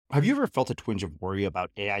Have you ever felt a twinge of worry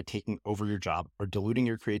about AI taking over your job or diluting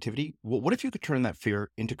your creativity? Well, what if you could turn that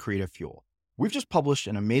fear into creative fuel? We've just published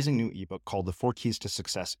an amazing new ebook called The 4 Keys to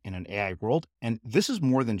Success in an AI World, and this is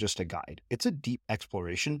more than just a guide. It's a deep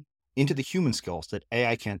exploration into the human skills that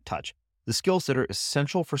AI can't touch, the skills that are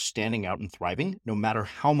essential for standing out and thriving, no matter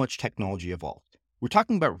how much technology evolves. We're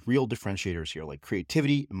talking about real differentiators here, like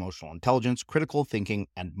creativity, emotional intelligence, critical thinking,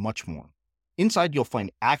 and much more. Inside, you'll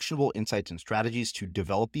find actionable insights and strategies to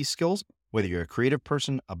develop these skills, whether you're a creative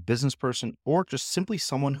person, a business person, or just simply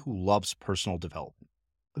someone who loves personal development.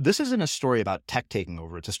 This isn't a story about tech taking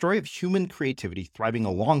over. It's a story of human creativity thriving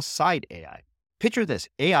alongside AI. Picture this,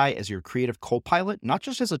 AI as your creative co-pilot, not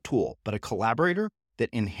just as a tool, but a collaborator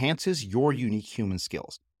that enhances your unique human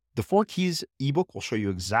skills. The 4 Keys ebook will show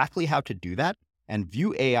you exactly how to do that and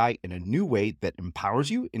view AI in a new way that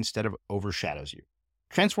empowers you instead of overshadows you.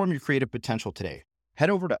 Transform your creative potential today. Head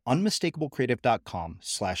over to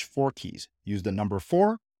unmistakablecreative.com/4keys. Use the number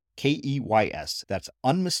 4, KEYS. That's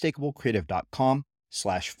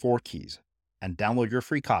unmistakablecreative.com/4keys and download your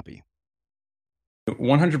free copy.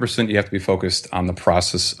 100% you have to be focused on the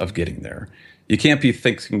process of getting there. You can't be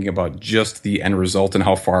thinking about just the end result and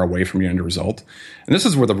how far away from your end result. And this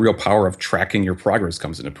is where the real power of tracking your progress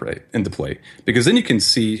comes into play. Because then you can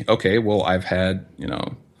see, okay, well, I've had,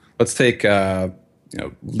 let's take,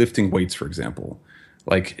 lifting weights, for example.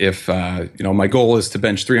 Like if, my goal is to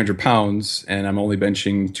bench 300 pounds and I'm only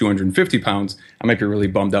benching 250 pounds, I might be really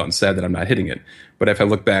bummed out and sad that I'm not hitting it. But if I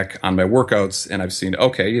look back on my workouts and I've seen,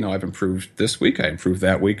 okay, I've improved this week, I improved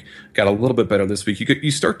that week, got a little bit better this week,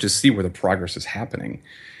 you start to see where the progress is happening.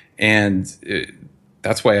 And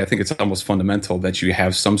that's why I think it's almost fundamental that you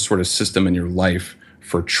have some sort of system in your life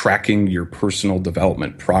for tracking your personal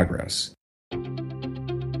development progress.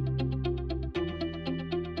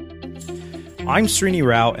 I'm Srini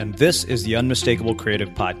Rao, and this is the Unmistakable Creative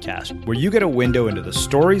Podcast, where you get a window into the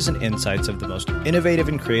stories and insights of the most innovative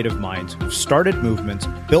and creative minds who've started movements,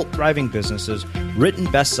 built thriving businesses, written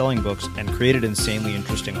best-selling books, and created insanely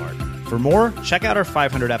interesting art. For more, check out our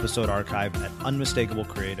 500-episode archive at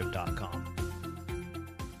unmistakablecreative.com.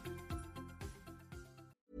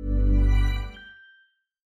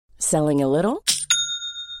 Selling a little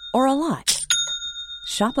or a lot?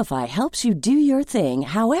 Shopify helps you do your thing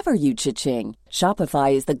however you cha-ching.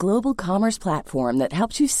 Shopify is the global commerce platform that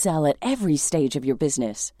helps you sell at every stage of your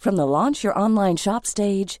business. From the launch your online shop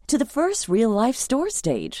stage to the first real-life store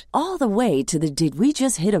stage, all the way to the did we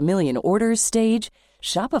just hit a million orders stage.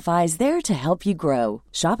 Shopify is there to help you grow.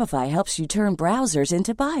 Shopify helps you turn browsers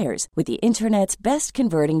into buyers with the internet's best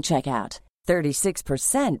converting checkout.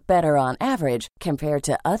 36% better on average compared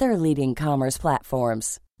to other leading commerce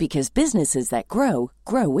platforms. Because businesses that grow,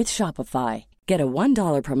 grow with Shopify. Get a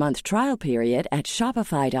 $1 per month trial period at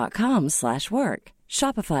shopify.com/work.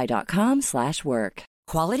 Shopify.com/work.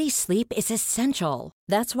 Quality sleep is essential.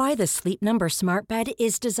 That's why the Sleep Number Smart Bed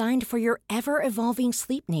is designed for your ever-evolving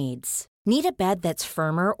sleep needs. Need a bed that's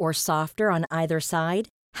firmer or softer on either side?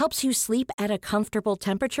 Helps you sleep at a comfortable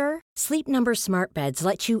temperature? Sleep Number Smart Beds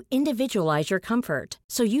let you individualize your comfort,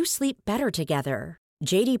 so you sleep better together.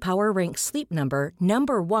 J.D. Power ranks Sleep Number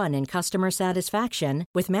number 1 in customer satisfaction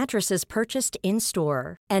with mattresses purchased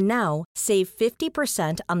in-store. And now, save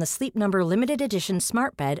 50% on the Sleep Number Limited Edition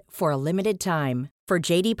Smart Bed for a limited time. For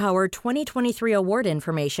J.D. Power 2023 award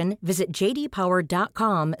information, visit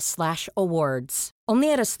jdpower.com/awards.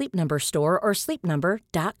 Only at a Sleep Number store or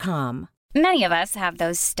sleepnumber.com. Many of us have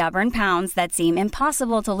those stubborn pounds that seem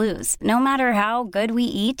impossible to lose, no matter how good we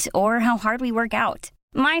eat or how hard we work out.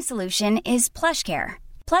 My solution is PlushCare.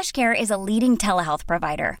 PlushCare is a leading telehealth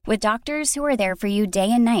provider with doctors who are there for you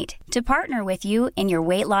day and night to partner with you in your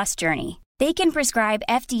weight loss journey. They can prescribe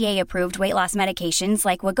FDA-approved weight loss medications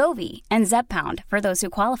like Wegovy and Zepbound for those who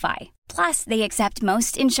qualify. Plus, they accept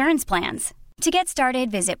most insurance plans. To get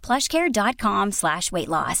started, visit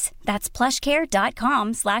plushcare.com/weightloss. That's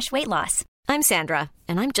plushcare.com/weightloss. I'm Sandra,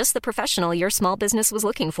 and I'm just the professional your small business was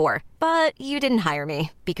looking for. But you didn't hire me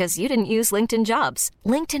because you didn't use LinkedIn Jobs.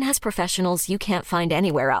 LinkedIn has professionals you can't find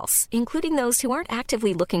anywhere else, including those who aren't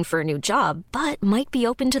actively looking for a new job, but might be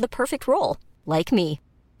open to the perfect role, like me.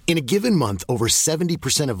 In a given month, over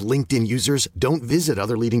 70% of LinkedIn users don't visit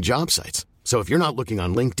other leading job sites. So if you're not looking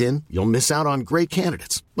on LinkedIn, you'll miss out on great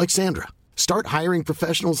candidates, like Sandra. Start hiring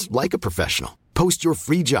professionals like a professional. Post your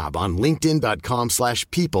free job on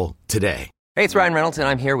linkedin.com/people today. Hey, it's Ryan Reynolds, and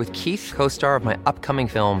I'm here with Keith, co-star of my upcoming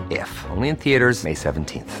film, If, only in theaters May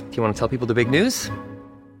 17th. Do you want to tell people the big news?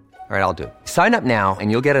 All right, I'll do it. Sign up now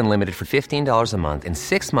and you'll get unlimited for $15 a month and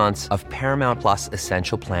 6 months of Paramount Plus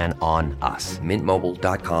Essential Plan on us.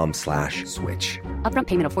 MintMobile.com/switch. Upfront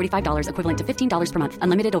payment of $45 equivalent to $15 per month.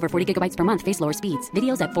 Unlimited over 40 gigabytes per month. Face lower speeds.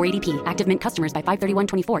 Videos at 480p. Active Mint customers by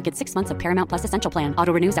 531.24 get 6 months of Paramount Plus Essential Plan.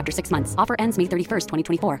 Auto renews after 6 months. Offer ends May 31st,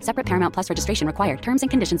 2024. Separate Paramount Plus registration required. Terms and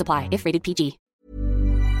conditions apply if rated PG.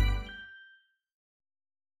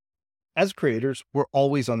 As creators, we're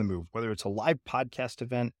always on the move. Whether it's a live podcast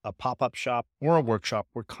event, a pop-up shop, or a workshop,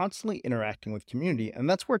 we're constantly interacting with community, and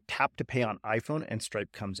that's where Tap to Pay on iPhone and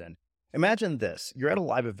Stripe comes in. Imagine this. You're at a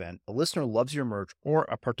live event, a listener loves your merch, or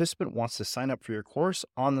a participant wants to sign up for your course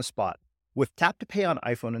on the spot. With Tap to Pay on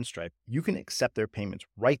iPhone and Stripe, you can accept their payments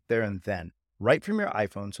right there and then, right from your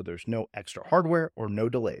iPhone, so there's no extra hardware or no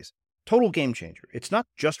delays. Total game changer. It's not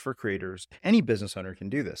just for creators. Any business owner can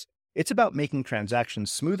do this. It's about making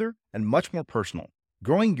transactions smoother and much more personal,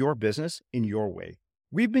 growing your business in your way.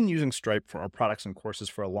 We've been using Stripe for our products and courses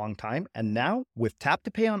for a long time, and now with Tap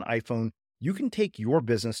to Pay on iPhone, you can take your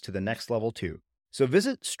business to the next level too. So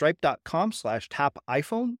visit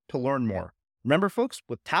stripe.com/tapiphone to learn more. Remember, folks,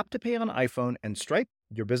 with Tap to Pay on iPhone and Stripe,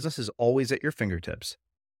 your business is always at your fingertips.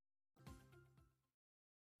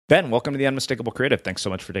 Ben, welcome to the Unmistakable Creative. Thanks so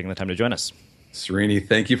much for taking the time to join us. Srini,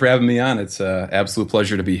 thank you for having me on. It's an absolute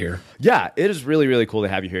pleasure to be here. Yeah, it is really, really cool to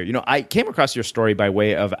have you here. You know, I came across your story by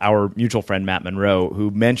way of our mutual friend, Matt Monroe,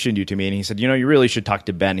 who mentioned you to me, and he said, you know, you really should talk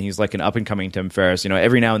to Ben. He's like an up-and-coming Tim Ferriss. You know,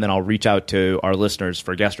 every now and then I'll reach out to our listeners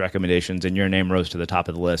for guest recommendations, and your name rose to the top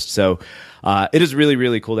of the list. So it is really,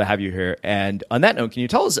 really cool to have you here. And on that note, can you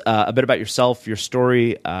tell us a bit about yourself, your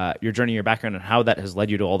story, your journey, your background, and how that has led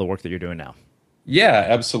you to all the work that you're doing now? Yeah,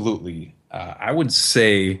 absolutely. I would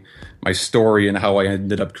say my story and how I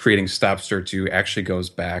ended up creating StopStart actually goes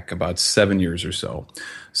back about 7 years or so.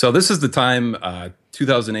 So this is the time,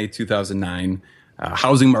 2008, 2009.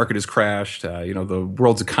 Housing market has crashed. The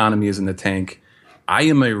world's economy is in the tank. I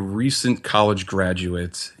am a recent college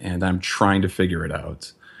graduate, and I'm trying to figure it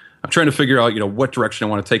out. I'm trying to figure out, what direction I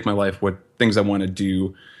want to take my life, what things I want to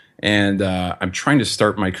do, and I'm trying to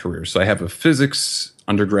start my career. So I have a physics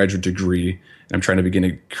undergraduate degree, and I'm trying to begin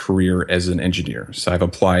a career as an engineer. So I've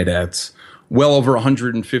applied at well over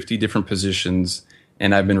 150 different positions,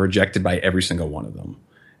 and I've been rejected by every single one of them.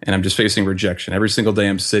 And I'm just facing rejection. Every single day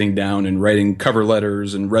I'm sitting down and writing cover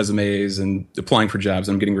letters and resumes and applying for jobs.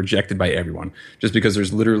 I'm getting rejected by everyone just because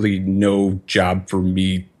there's literally no job for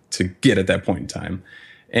me to get at that point in time.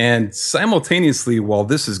 And simultaneously, while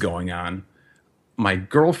this is going on, my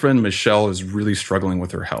girlfriend, Michelle, is really struggling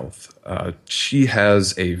with her health. She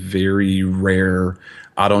has a very rare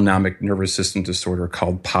autonomic nervous system disorder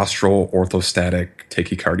called postural orthostatic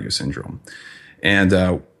tachycardia syndrome.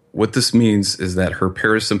 And what this means is that her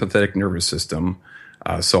parasympathetic nervous system,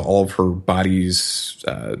 so all of her body's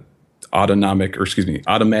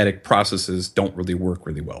automatic processes don't really work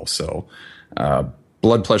really well. So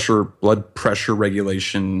blood pressure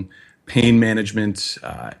regulation, pain management,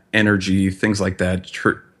 energy, things like that.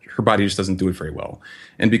 Her body just doesn't do it very well.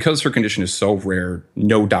 And because her condition is so rare,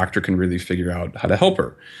 no doctor can really figure out how to help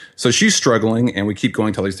her. So she's struggling, and we keep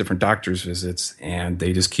going to all these different doctor's visits, and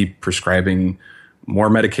they just keep prescribing more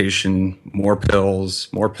medication, more pills.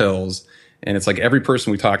 And it's like every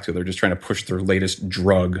person we talk to, they're just trying to push their latest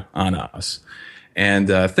drug on us. And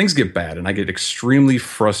things get bad, and I get extremely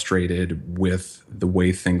frustrated with the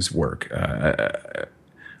way things work.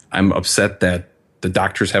 I'm upset that the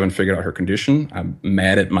doctors haven't figured out her condition. I'm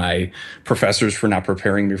mad at my professors for not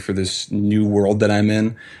preparing me for this new world that I'm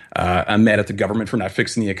in. I'm mad at the government for not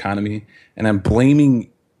fixing the economy. And I'm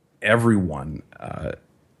blaming everyone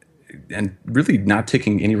and really not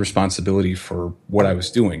taking any responsibility for what I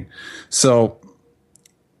was doing. So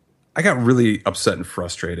I got really upset and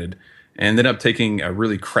frustrated and ended up taking a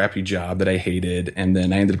really crappy job that I hated. And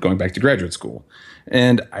then I ended up going back to graduate school.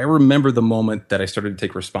 And I remember the moment that I started to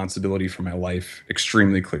take responsibility for my life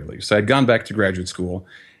extremely clearly. So I'd gone back to graduate school,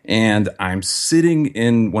 and I'm sitting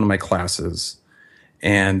in one of my classes,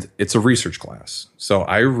 and it's a research class. So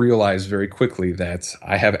I realized very quickly that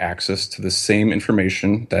I have access to the same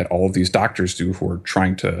information that all of these doctors do who are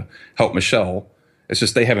trying to help Michelle. It's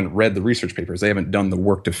just they haven't read the research papers. They haven't done the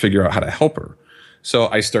work to figure out how to help her. So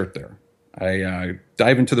I start there. I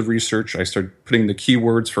dive into the research. I start putting the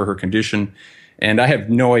keywords for her condition. And I have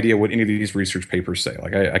no idea what any of these research papers say.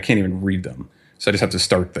 Like, I can't even read them. So I just have to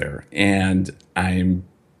start there. And I'm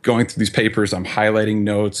going through these papers. I'm highlighting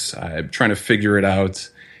notes. I'm trying to figure it out.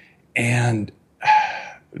 And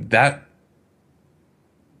that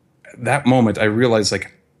moment, I realized,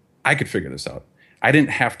 like, I could figure this out. I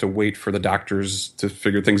didn't have to wait for the doctors to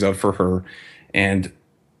figure things out for her. And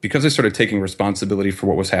because I started taking responsibility for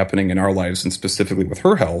what was happening in our lives and specifically with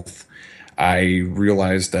her health, I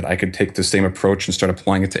realized that I could take the same approach and start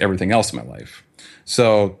applying it to everything else in my life.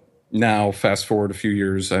 So now, fast forward a few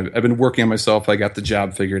years, I've been working on myself. I got the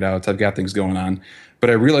job figured out. I've got things going on. But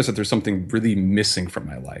I realized that there's something really missing from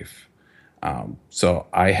my life. So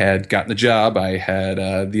I had gotten the job. I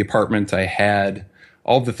had the apartment. I had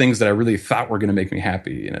all the things that I really thought were going to make me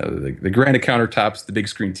happy. You know, the granite countertops, the big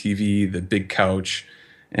screen TV, the big couch.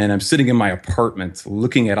 And I'm sitting in my apartment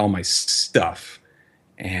looking at all my stuff.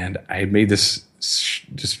 And I made this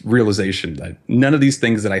just realization that none of these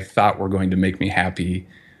things that I thought were going to make me happy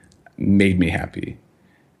made me happy.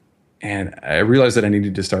 And I realized that I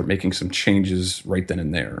needed to start making some changes right then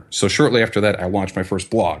and there. So shortly after that, I launched my first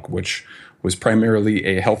blog, which was primarily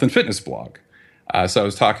a health and fitness blog. So I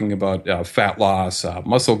was talking about fat loss,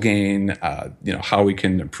 muscle gain, how we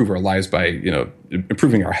can improve our lives by,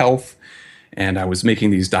 improving our health. And I was making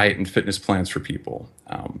these diet and fitness plans for people.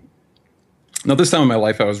 Now, this time in my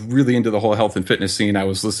life, I was really into the whole health and fitness scene. I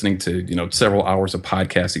was listening to, several hours of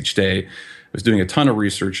podcasts each day. I was doing a ton of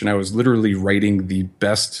research, and I was literally writing the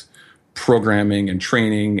best programming and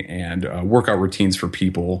training and workout routines for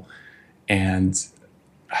people. And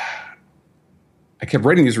I kept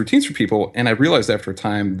writing these routines for people, and I realized after a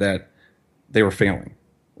time that they were failing.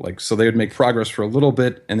 So they would make progress for a little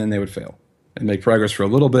bit, and then they would fail. And make progress for a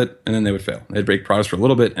little bit, and then they would fail. They'd make progress for a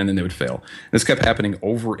little bit, and then they would fail. And this kept happening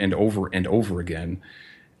over and over and over again.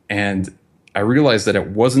 And I realized that it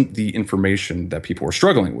wasn't the information that people were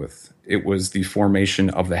struggling with. It was the formation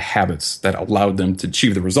of the habits that allowed them to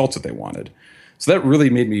achieve the results that they wanted. So that really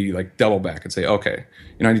made me double back and say, okay,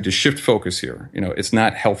 I need to shift focus here. It's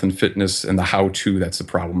not health and fitness and the how-to that's the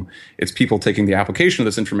problem. It's people taking the application of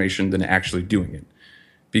this information and actually doing it.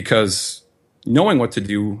 Because knowing what to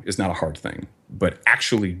do is not a hard thing, but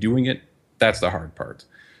actually doing it, that's the hard part.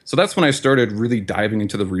 So that's when I started really diving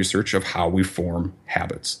into the research of how we form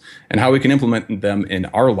habits and how we can implement them in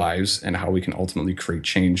our lives and how we can ultimately create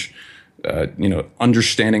change,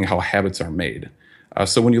 understanding how habits are made.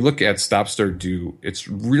 So when you look at Stop, Start, Do, it's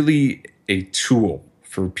really a tool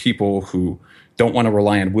for people who don't want to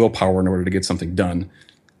rely on willpower in order to get something done.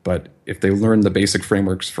 But if they learn the basic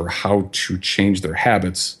frameworks for how to change their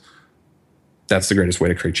habits, that's the greatest way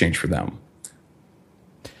to create change for them.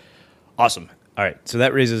 Awesome. All right. So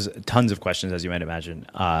that raises tons of questions, as you might imagine.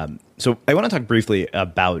 So I want to talk briefly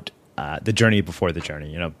about the journey before the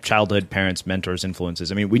journey, childhood, parents, mentors,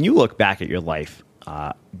 influences. I mean, when you look back at your life,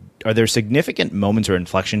 are there significant moments or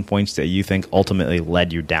inflection points that you think ultimately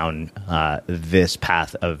led you down this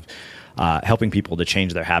path of helping people to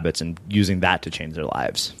change their habits and using that to change their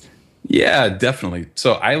lives? Yeah, definitely.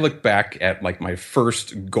 So I look back at my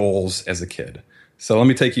first goals as a kid. So let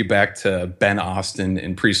me take you back to Ben Austin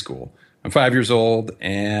in preschool. I'm 5 years old,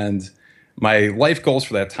 and my life goals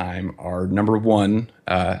for that time are, number one,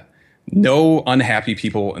 no unhappy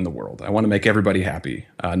people in the world. I want to make everybody happy.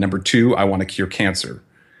 Number two, I want to cure cancer.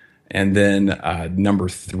 And then number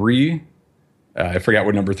three, I forgot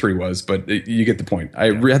what number three was, but you get the point.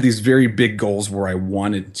 I had these very big goals where I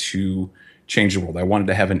wanted to change the world. I wanted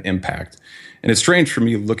to have an impact. And it's strange for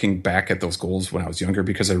me looking back at those goals when I was younger,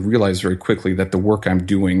 because I realized very quickly that the work I'm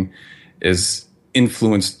doing is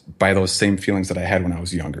influenced by those same feelings that I had when I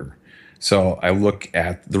was younger. So I look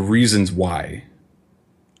at the reasons why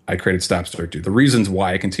I created Stop, Start, Do, the reasons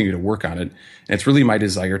why I continue to work on it. And it's really my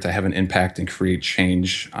desire to have an impact and create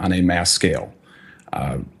change on a mass scale.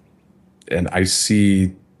 And I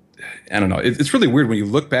see, I don't know, it's really weird when you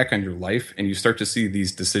look back on your life and you start to see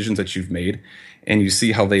these decisions that you've made and you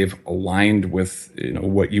see how they've aligned with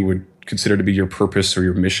what you would consider to be your purpose or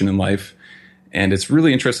your mission in life. And it's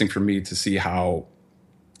really interesting for me to see how,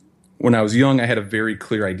 when I was young, I had a very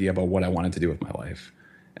clear idea about what I wanted to do with my life.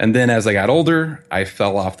 And then as I got older, I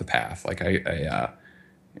fell off the path. I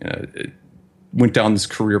went down this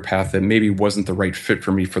career path that maybe wasn't the right fit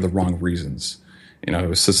for me for the wrong reasons. It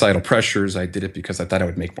was societal pressures. I did it because I thought I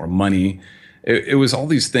would make more money. It was all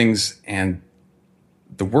these things. And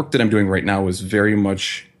the work that I'm doing right now is very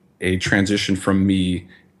much a transition from me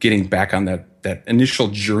getting back on that initial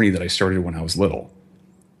journey that I started when I was little.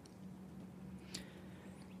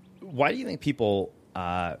 Why do you think people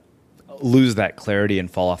lose that clarity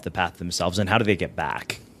and fall off the path themselves, and how do they get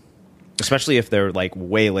back? Especially if they're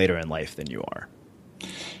way later in life than you are.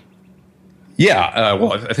 Yeah,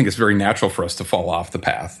 well, I think it's very natural for us to fall off the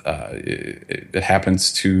path. It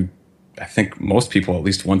happens to, I think, most people at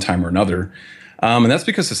least one time or another. And that's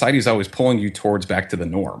because society is always pulling you towards back to the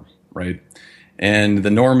norm, right? And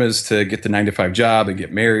the norm is to get the 9-to-5 job and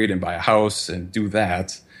get married and buy a house and do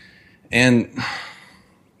that. And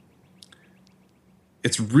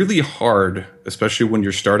it's really hard, especially when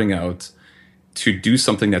you're starting out, to do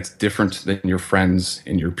something that's different than your friends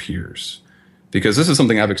and your peers. Because this is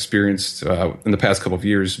something I've experienced in the past couple of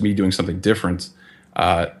years, me doing something different.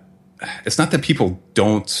 It's not that people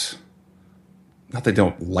don't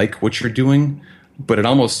like what you're doing, but it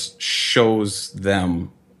almost shows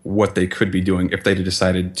them what they could be doing if they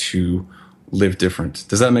decided to live different.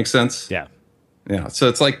 Does that make sense? Yeah. Yeah. So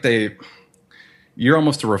it's like you're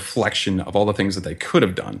almost a reflection of all the things that they could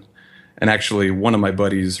have done. And actually, one of my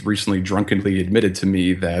buddies recently drunkenly admitted to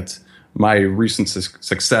me that my recent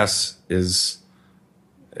success is,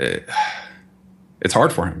 it's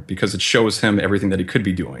hard for him because it shows him everything that he could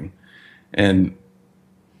be doing. And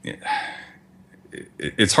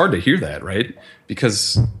it's hard to hear that, right?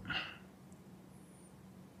 Because,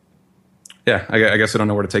 yeah, I guess I don't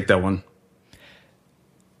know where to take that one.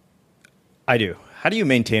 I do. How do you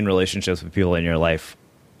maintain relationships with people in your life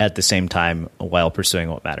at the same time while pursuing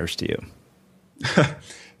what matters to you?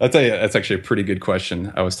 I'll tell you, that's actually a pretty good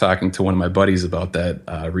question. I was talking to one of my buddies about that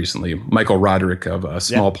recently, Michael Roderick of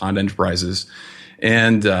Small Pond Enterprises.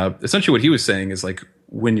 And essentially what he was saying is like,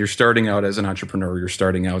 when you're starting out as an entrepreneur, you're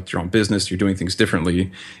starting out your own business, you're doing things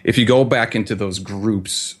differently. If you go back into those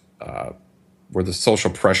groups where the social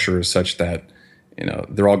pressure is such that,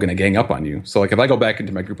 they're all going to gang up on you. So like if I go back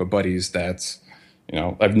into my group of buddies that,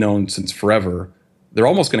 I've known since forever, they're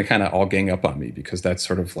almost going to kind of all gang up on me because that's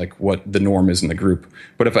sort of like what the norm is in the group.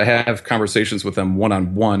 But if I have conversations with them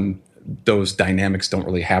one-on-one, those dynamics don't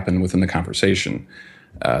really happen within the conversation.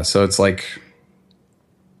 So it's like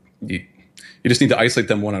you just need to isolate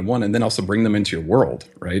them one-on-one and then also bring them into your world,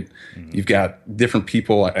 right? Mm-hmm. You've got different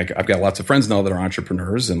people. I've got lots of friends now that are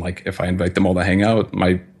entrepreneurs. And like if I invite them all to hang out,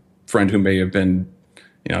 my friend who may have been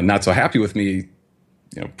not so happy with me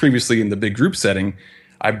previously in the big group setting,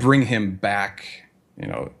 I bring him back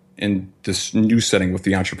in this new setting with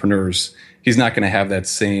the entrepreneurs. He's not going to have that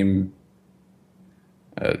same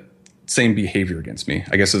behavior against me,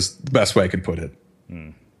 I guess is the best way I could put it.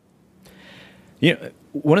 Mm.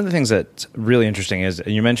 One of the things that's really interesting is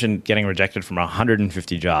you mentioned getting rejected from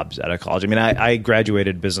 150 jobs out of college. I mean, I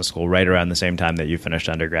graduated business school right around the same time that you finished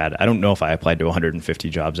undergrad. I don't know if I applied to 150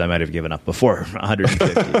 jobs. I might have given up before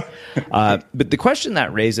 150. But the question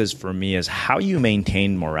that raises for me is how you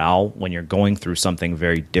maintain morale when you're going through something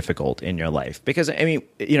very difficult in your life. Because, I mean,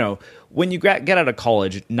 when you get out of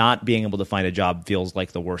college, not being able to find a job feels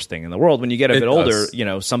like the worst thing in the world. When you get a bit older,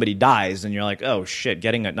 somebody dies and you're like, oh shit,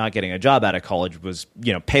 not getting a job out of college was,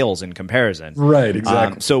 pales in comparison. Right,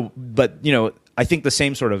 exactly. But I think the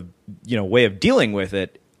same sort of, way of dealing with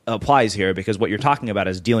it applies here because what you're talking about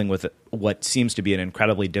is dealing with what seems to be an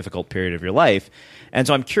incredibly difficult period of your life. And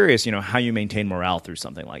so I'm curious, how you maintain morale through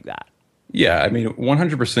something like that. Yeah, I mean,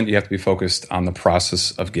 100% you have to be focused on the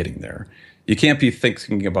process of getting there. You can't be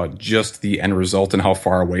thinking about just the end result and how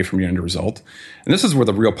far away from your end result. And this is where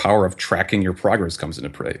the real power of tracking your progress comes into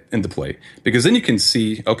play. Because then you can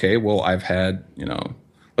see, okay, well, I've had,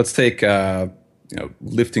 let's take,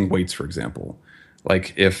 lifting weights, for example.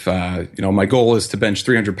 Like if, my goal is to bench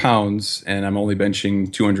 300 pounds and I'm only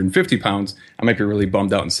benching 250 pounds, I might be really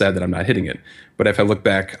bummed out and sad that I'm not hitting it. But if I look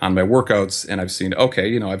back on my workouts and I've seen,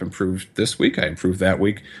 okay, I've improved this week, I improved that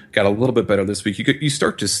week, got a little bit better this week, you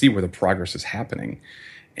start to see where the progress is happening.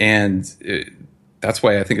 And that's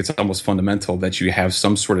why I think it's almost fundamental that you have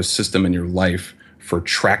some sort of system in your life for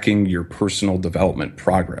tracking your personal development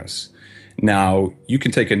progress. Now, you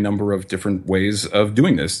can take a number of different ways of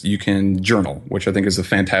doing this. You can journal, which I think is a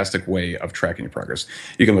fantastic way of tracking your progress.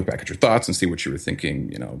 You can look back at your thoughts and see what you were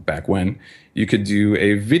thinking, back when. You could do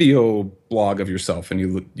a video blog of yourself and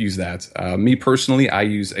you use that. Me personally, I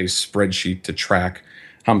use a spreadsheet to track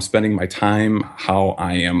how I'm spending my time, how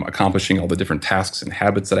I am accomplishing all the different tasks and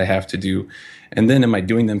habits that I have to do. And then am I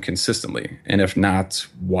doing them consistently? And if not,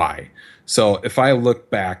 why? So if I look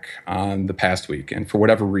back on the past week and for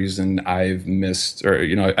whatever reason I've missed or,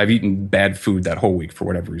 I've eaten bad food that whole week for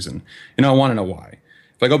whatever reason, I want to know why.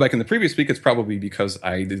 If I go back in the previous week, it's probably because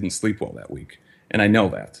I didn't sleep well that week. And I know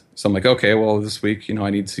that. So I'm like, okay, well, this week, I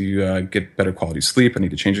need to get better quality sleep. I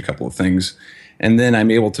need to change a couple of things. And then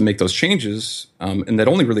I'm able to make those changes. And that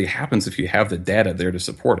only really happens if you have the data there to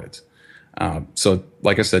support it. So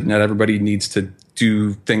like I said, not everybody needs to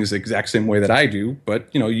do things the exact same way that I do,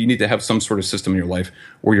 but you need to have some sort of system in your life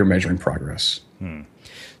where you're measuring progress. So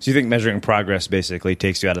you think measuring progress basically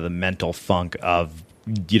takes you out of the mental funk of,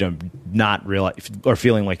 not realize or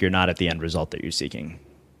feeling like you're not at the end result that you're seeking?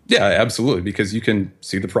 Yeah, absolutely. Because you can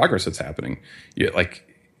see the progress that's happening.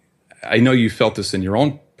 I know you felt this in your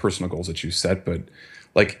own personal goals that you set, but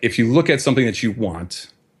like if you look at something that you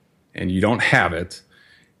want and you don't have it,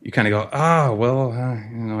 you kind of go,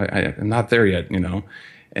 I'm not there yet,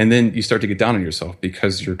 And then you start to get down on yourself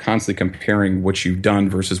because you're constantly comparing what you've done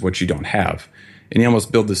versus what you don't have. And you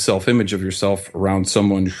almost build this self-image of yourself around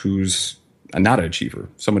someone who's not an achiever,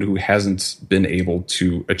 someone who hasn't been able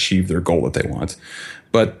to achieve their goal that they want.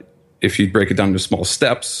 But if you break it down to small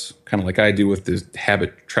steps, kind of like I do with this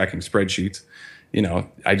habit tracking spreadsheet,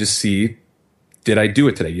 I just see, did I do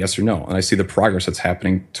it today? Yes or no? And I see the progress that's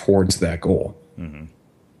happening towards that goal. Mm-hmm.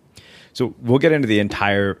 So we'll get into the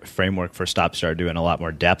entire framework for Stop Start in a lot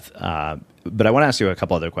more depth. But I want to ask you a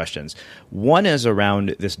couple other questions. One is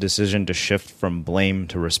around this decision to shift from blame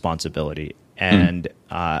to responsibility. And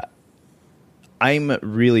I'm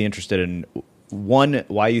really interested in, one,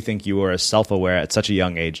 why you think you were as self-aware at such a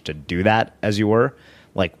young age to do that as you were,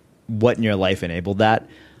 like what in your life enabled that?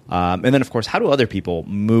 And then, of course, how do other people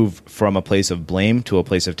move from a place of blame to a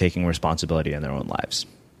place of taking responsibility in their own lives?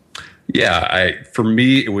 Yeah, for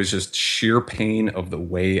me, it was just sheer pain of the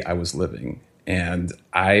way I was living. And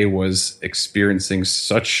I was experiencing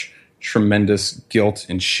such tremendous guilt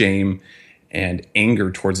and shame and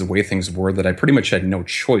anger towards the way things were that I pretty much had no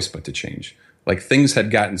choice but to change. Like, things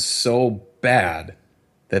had gotten so bad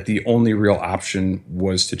that the only real option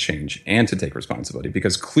was to change and to take responsibility,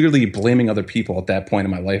 because clearly blaming other people at that point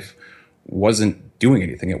in my life wasn't doing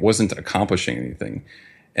anything. It wasn't accomplishing anything.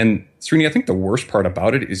 And Srini, I think the worst part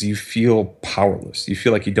about it is you feel powerless. You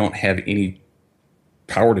feel like you don't have any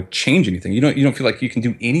power to change anything. You don't feel like you can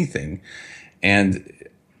do anything. And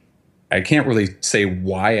I can't really say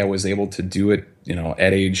why I was able to do it,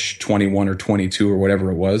 at age 21 or 22 or whatever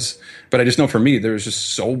it was. But I just know for me, there was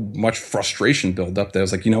just so much frustration built up that I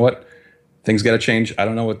was like, you know what? Things got to change. I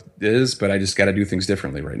don't know what it is, but I just got to do things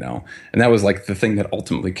differently right now. And that was like the thing that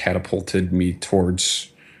ultimately catapulted me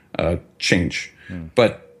towards change.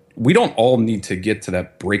 But we don't all need to get to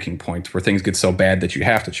that breaking point where things get so bad that you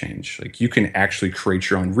have to change. Like, you can actually create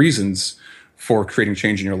your own reasons for creating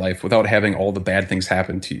change in your life without having all the bad things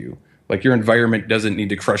happen to you. Like, your environment doesn't need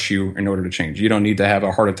to crush you in order to change. You don't need to have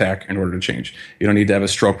a heart attack in order to change. You don't need to have a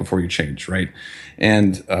stroke before you change, right?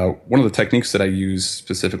 And one of the techniques that I use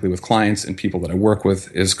specifically with clients and people that I work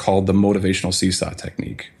with is called the motivational seesaw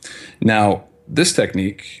technique. Now, this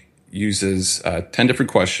technique uses 10 different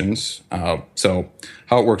questions. So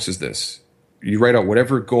how it works is this. You write out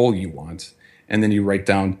whatever goal you want, and then you write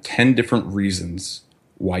down 10 different reasons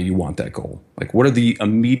why you want that goal. Like, what are the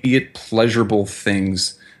immediate pleasurable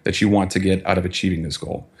things that you want to get out of achieving this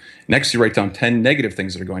goal? Next, you write down 10 negative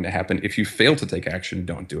things that are going to happen if you fail to take action and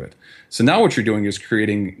don't do it. So now what you're doing is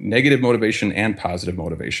creating negative motivation and positive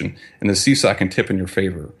motivation, and the seesaw can tip in your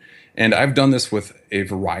favor. And I've done this with a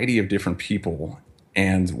variety of different people.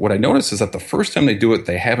 And what I notice is that the first time they do it,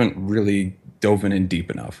 they haven't really dove in deep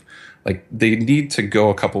enough. Like, they need to go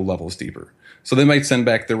a couple levels deeper. So they might send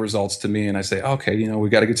back their results to me and I say, okay, we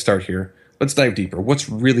got a good start here. Let's dive deeper. What's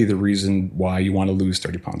really the reason why you want to lose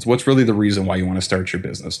 30 pounds? What's really the reason why you want to start your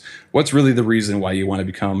business? What's really the reason why you want to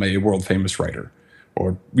become a world famous writer?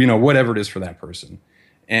 Or, whatever it is for that person.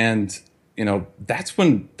 And, that's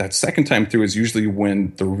when that second time through is usually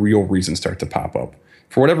when the real reasons start to pop up.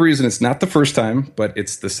 For whatever reason, it's not the first time, but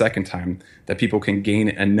it's the second time that people can gain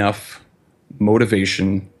enough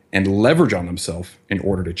motivation and leverage on themselves in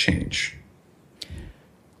order to change.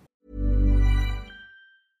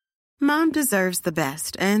 Mom deserves the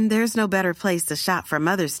best, and there's no better place to shop for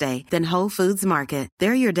Mother's Day than Whole Foods Market.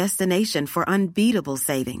 They're your destination for unbeatable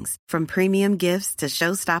savings, from premium gifts to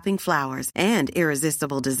show-stopping flowers and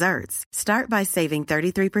irresistible desserts. Start by saving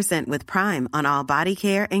 33% with Prime on all body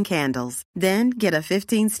care and candles. Then get a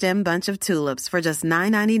 15-stem bunch of tulips for just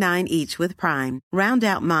 $9.99 each with Prime. Round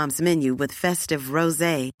out Mom's menu with festive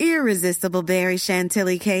rosé, irresistible berry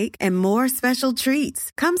chantilly cake, and more special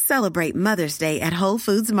treats. Come celebrate Mother's Day at Whole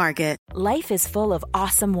Foods Market. Life is full of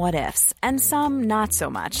awesome what-ifs, and some not so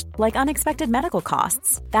much, like unexpected medical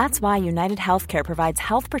costs. That's why United Healthcare provides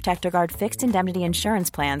Health Protector Guard fixed indemnity insurance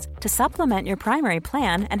plans to supplement your primary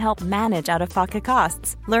plan and help manage out-of-pocket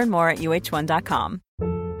costs. Learn more at UH1.com.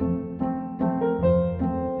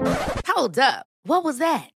 Hold up. What was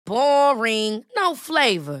that? Boring. No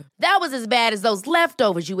flavor. That was as bad as those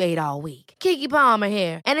leftovers you ate all week. Keke Palmer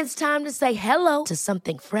here. And it's time to say hello to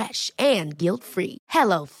something fresh and guilt-free.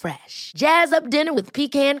 Hello Fresh. Jazz up dinner with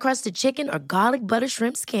pecan-crusted chicken or garlic butter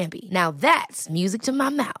shrimp scampi. Now that's music to my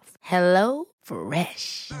mouth. Hello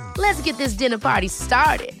Fresh. Let's get this dinner party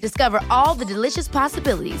started. Discover all the delicious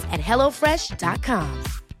possibilities at HelloFresh.com.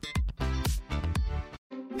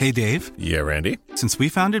 Hey, Dave. Yeah, Randy. Since we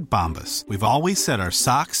founded Bombas, we've always said our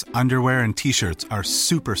socks, underwear, and T-shirts are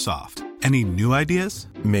super soft. Any new ideas?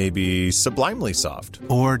 Maybe sublimely soft.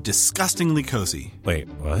 Or disgustingly cozy. Wait,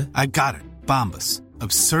 what? I got it. Bombas.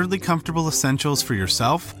 Absurdly comfortable essentials for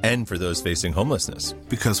yourself and for those facing homelessness.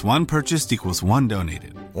 Because one purchased equals one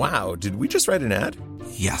donated. Wow, did we just write an ad?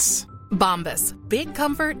 Yes. Bombas. Big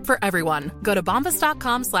comfort for everyone. Go to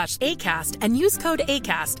bombas.com/ACAST and use code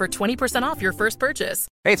ACAST for 20% off your first purchase.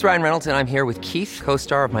 Hey, it's Ryan Reynolds, and I'm here with Keith,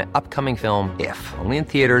 co-star of my upcoming film, If, only in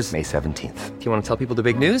theaters May 17th. Do you want to tell people the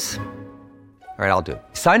big news? All right, I'll do it.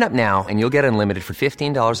 Sign up now and you'll get unlimited for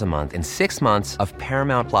 $15 a month and 6 months of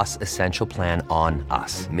Paramount Plus Essential Plan on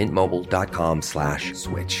us.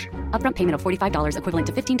 MintMobile.com/switch. Upfront payment of $45 equivalent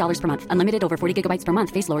to $15 per month. Unlimited over 40 gigabytes per month.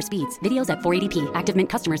 Face lower speeds. Videos at 480p. Active Mint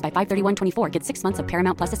customers by 531.24 get 6 months of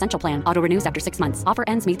Paramount Plus Essential Plan. Auto renews after 6 months. Offer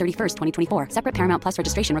ends May 31st, 2024. Separate Paramount Plus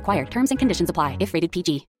registration required. Terms and conditions apply if rated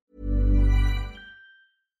PG.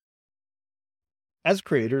 As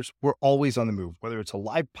creators, we're always on the move. Whether it's a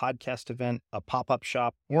live podcast event, a pop-up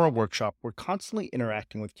shop, or a workshop, we're constantly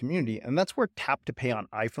interacting with community, and that's where Tap to Pay on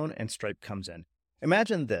iPhone and Stripe comes in.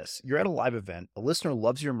 Imagine this. You're at a live event, a listener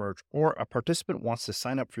loves your merch, or a participant wants to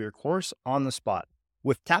sign up for your course on the spot.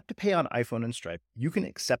 With Tap to Pay on iPhone and Stripe, you can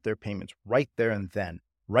accept their payments right there and then,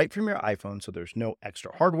 right from your iPhone, so there's no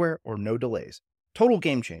extra hardware or no delays. Total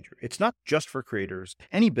game changer. It's not just for creators.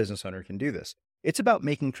 Any business owner can do this. It's about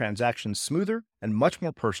making transactions smoother and much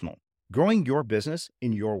more personal, growing your business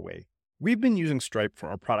in your way. We've been using Stripe for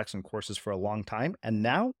our products and courses for a long time, and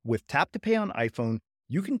now with Tap to Pay on iPhone,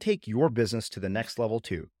 you can take your business to the next level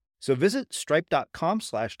too. So visit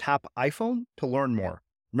stripe.com/tapiphone to learn more.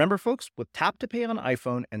 Remember, folks, with Tap to Pay on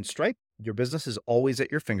iPhone and Stripe, your business is always at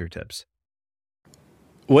your fingertips.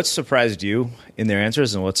 What surprised you in their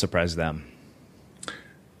answers, and what surprised them?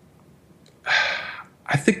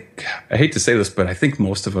 I think, I hate to say this, but I think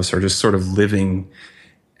most of us are just sort of living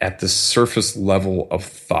at the surface level of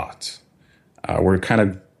thought. We're kind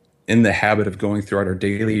of in the habit of going throughout our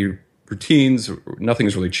daily routines. Nothing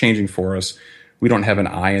is really changing for us. We don't have an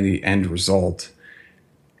eye on the end result.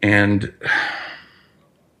 And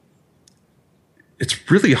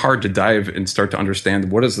it's really hard to dive and start to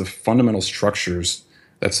understand what is the fundamental structures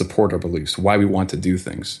that support our beliefs, why we want to do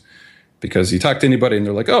things. Because you talk to anybody and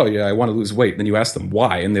they're like, oh, yeah, I want to lose weight. And then you ask them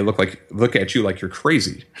why, and they look at you like you're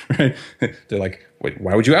crazy. Right? They're like, wait,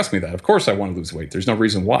 why would you ask me that? Of course I want to lose weight. There's no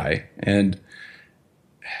reason why. And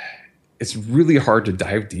it's really hard to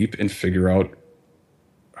dive deep and figure out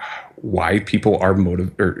why people are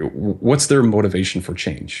what's their motivation for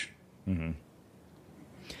change. Mm-hmm.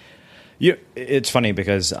 It's funny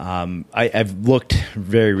because I've looked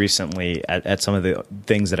very recently at some of the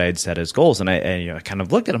things that I had set as goals, and I kind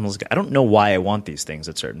of looked at them. I was like, I don't know why I want these things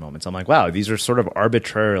at certain moments. I'm like, wow, these are sort of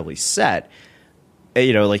arbitrarily set.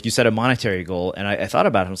 Like you said, a monetary goal, and I thought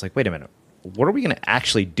about it. I was like, wait a minute, what are we going to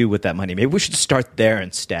actually do with that money? Maybe we should start there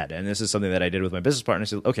instead. And this is something that I did with my business partner. I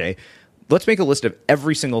said, okay, let's make a list of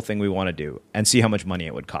every single thing we want to do and see how much money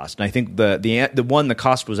it would cost. And I think the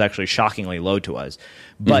cost was actually shockingly low to us,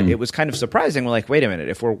 but it was kind of surprising. We're like, wait a minute,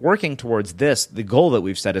 if we're working towards this, the goal that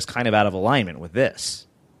we've set is kind of out of alignment with this.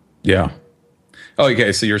 Yeah. Oh,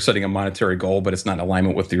 okay. So you're setting a monetary goal, but it's not in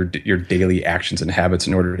alignment with your daily actions and habits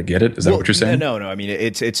in order to get it. Is that what you're saying? No. I mean,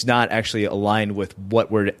 it's not actually aligned with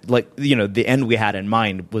what we're like. The end we had in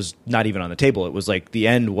mind was not even on the table. It was like the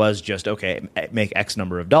end was just okay, make X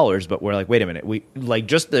number of dollars. But we're like, wait a minute, we like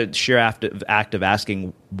just the sheer act of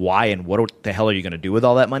asking why and what the hell are you going to do with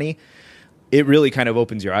all that money? It really kind of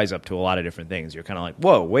opens your eyes up to a lot of different things. You're kind of like,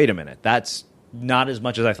 whoa, wait a minute, that's not as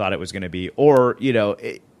much as I thought it was going to be, or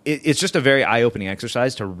It's just a very eye-opening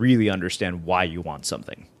exercise to really understand why you want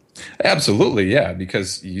something. Absolutely, yeah,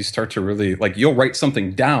 because you start to really, you'll write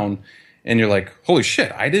something down and you're like, holy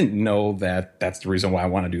shit, I didn't know that that's the reason why I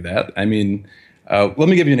want to do that. I mean, let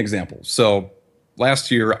me give you an example. So last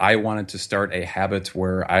year, I wanted to start a habit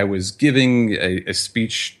where I was giving a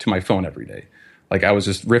speech to my phone every day. Like I was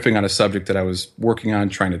just riffing on a subject that I was working on,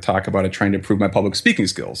 trying to talk about it, trying to improve my public speaking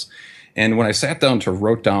skills. And when I sat down to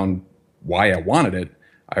wrote down why I wanted it,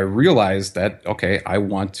 I realized that, okay, I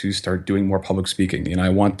want to start doing more public speaking, and I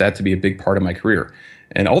want that to be a big part of my career.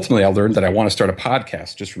 And ultimately, I learned that I want to start a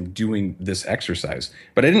podcast just from doing this exercise.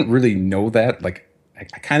 But I didn't really know that. I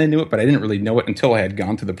kind of knew it, but I didn't really know it until I had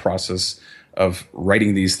gone through the process of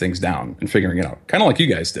writing these things down and figuring it out, kind of like you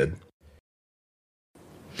guys did.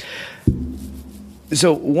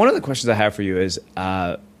 So one of the questions I have for you is,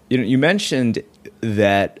 you mentioned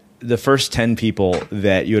that the first 10 people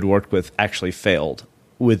that you had worked with actually failed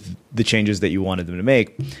with the changes that you wanted them to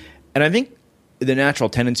make. And I think the natural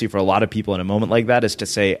tendency for a lot of people in a moment like that is to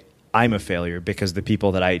say, I'm a failure because the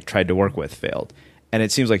people that I tried to work with failed. And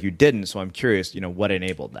it seems like you didn't. So I'm curious, what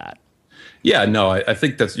enabled that? Yeah, no, I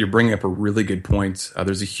think you're bringing up a really good point.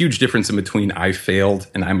 There's a huge difference in between I failed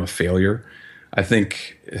and I'm a failure. I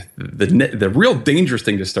think the real dangerous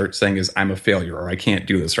thing to start saying is I'm a failure, or I can't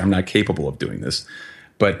do this, or I'm not capable of doing this.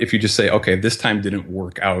 But if you just say, okay, this time didn't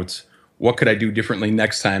work out, what could I do differently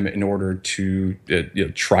next time in order to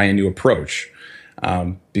try a new approach?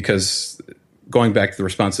 Because going back to the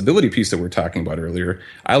responsibility piece that we were talking about earlier,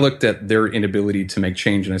 I looked at their inability to make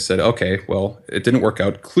change and I said, okay, well, it didn't work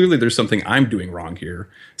out. Clearly there's something I'm doing wrong here.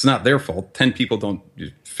 It's not their fault. 10 people don't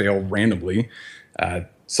fail randomly.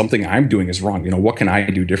 Something I'm doing is wrong. What can I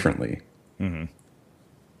do differently? Mm-hmm.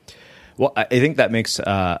 Well, I think that makes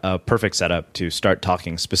a perfect setup to start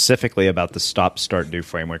talking specifically about the stop, start, do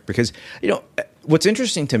framework. Because, what's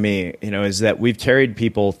interesting to me, is that we've carried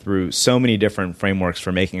people through so many different frameworks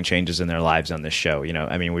for making changes in their lives on this show.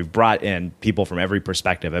 We've brought in people from every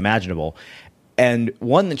perspective imaginable. And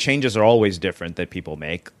one, the changes are always different that people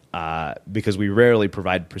make because we rarely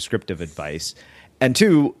provide prescriptive advice. And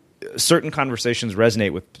two, certain conversations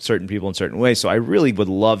resonate with certain people in certain ways. So I really would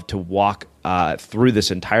love to walk through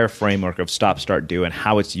this entire framework of stop, start, do, and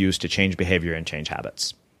how it's used to change behavior and change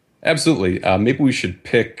habits. Absolutely. Maybe we should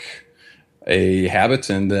pick a habit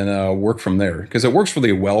and then work from there, because it works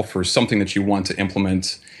really well for something that you want to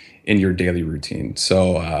implement in your daily routine.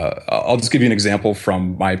 So I'll just give you an example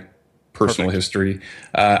from my personal history.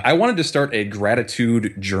 I wanted to start a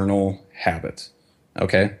gratitude journal habit.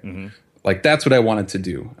 Okay. Mm-hmm. Like that's what I wanted to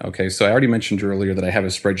do. Okay. So I already mentioned earlier that I have a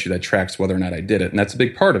spreadsheet that tracks whether or not I did it. And that's a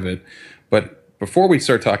big part of it. But before we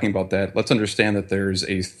start talking about that, let's understand that there's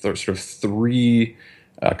a sort of three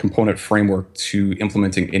component framework to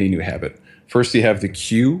implementing any new habit. First, you have the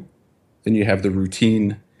cue, then you have the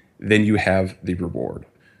routine, then you have the reward.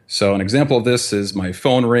 So an example of this is my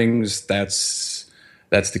phone rings. That's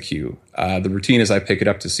the cue. The routine is I pick it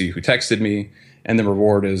up to see who texted me. And the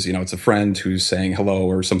reward is, it's a friend who's saying hello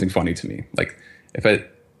or something funny to me. Like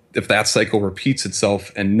if that cycle repeats itself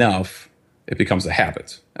enough, it becomes a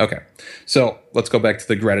habit. Okay. So let's go back to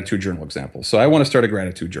the gratitude journal example. So I want to start a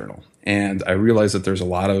gratitude journal, and I realize that there's a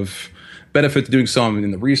lot of benefit to doing so. I'm in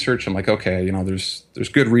the research. I'm like, okay, there's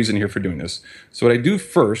good reason here for doing this. So what I do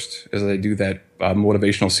first is I do that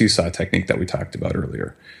motivational seesaw technique that we talked about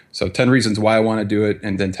earlier. So 10 reasons why I want to do it,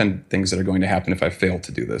 and then 10 things that are going to happen if I fail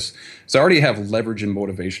to do this. So I already have leverage and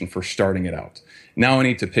motivation for starting it out. Now I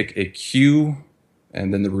need to pick a cue,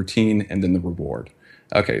 and then the routine, and then the reward.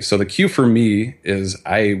 Okay, so the cue for me is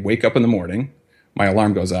I wake up in the morning, my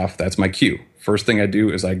alarm goes off, that's my cue. First thing I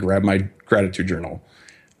do is I grab my gratitude journal.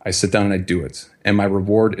 I sit down and I do it. And my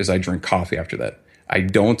reward is I drink coffee after that. I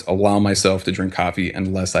don't allow myself to drink coffee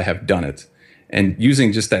unless I have done it. And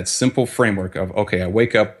using just that simple framework of, okay, I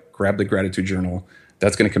wake up, grab the gratitude journal,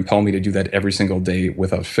 that's going to compel me to do that every single day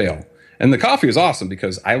without fail. And the coffee is awesome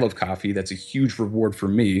because I love coffee. That's a huge reward for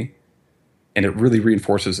me. And it really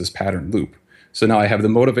reinforces this pattern loop. So now I have the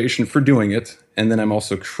motivation for doing it, and then I'm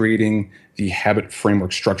also creating the habit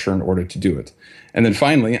framework structure in order to do it. And then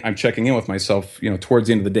finally, I'm checking in with myself, towards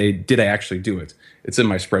the end of the day, did I actually do it? It's in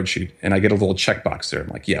my spreadsheet, and I get a little checkbox there. I'm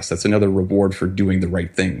like, yes, that's another reward for doing the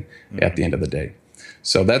right thing at the end of the day.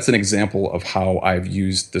 So that's an example of how I've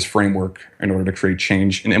used this framework in order to create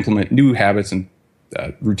change and implement new habits and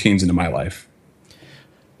routines into my life.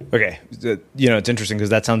 Okay. It's interesting because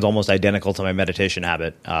that sounds almost identical to my meditation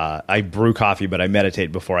habit. I brew coffee, but I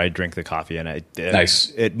meditate before I drink the coffee. And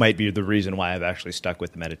nice. It might be the reason why I've actually stuck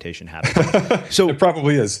with the meditation habit. So it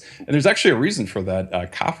probably is. And there's actually a reason for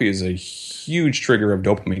that. Coffee is a huge trigger of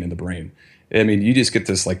dopamine in the brain. I mean, you just get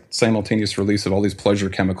this like simultaneous release of all these pleasure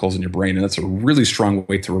chemicals in your brain. And that's a really strong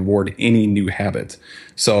way to reward any new habit.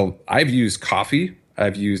 So I've used coffee.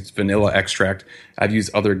 I've used vanilla extract. I've used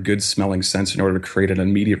other good smelling scents in order to create an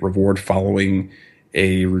immediate reward following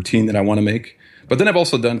a routine that I want to make. But then I've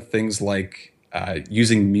also done things like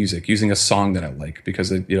using music, using a song that I like,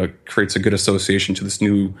 because it creates a good association to this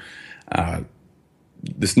new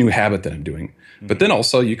habit that I'm doing. Mm-hmm. But then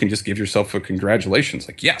also you can just give yourself a congratulations,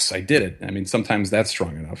 like, yes, I did it. I mean, sometimes that's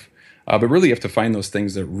strong enough. But really you have to find those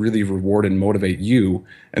things that really reward and motivate you.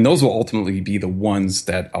 And those will ultimately be the ones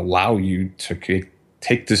that allow you to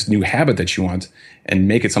take this new habit that you want and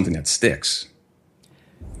make it something that sticks.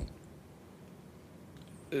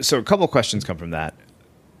 So a couple of questions come from that.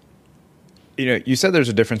 You said there's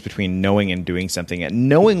a difference between knowing and doing something, and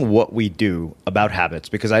knowing what we do about habits,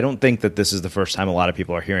 because I don't think that this is the first time a lot of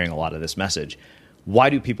people are hearing a lot of this message. Why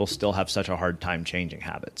do people still have such a hard time changing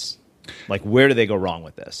habits? Like, where do they go wrong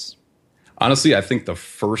with this? Honestly, I think the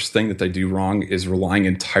first thing that they do wrong is relying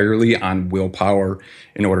entirely on willpower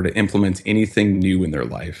in order to implement anything new in their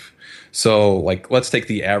life. So like, let's take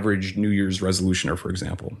the average New Year's resolutioner, for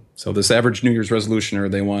example. So this average New Year's resolutioner,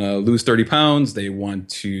 they want to lose 30 pounds. They want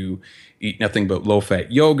to eat nothing but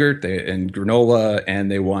low-fat yogurt and granola,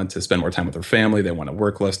 and they want to spend more time with their family. They want to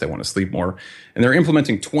work less. They want to sleep more. And they're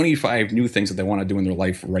implementing 25 new things that they want to do in their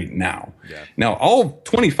life right now. Yeah. Now, all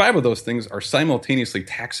 25 of those things are simultaneously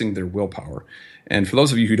taxing their willpower. And for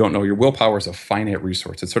those of you who don't know, your willpower is a finite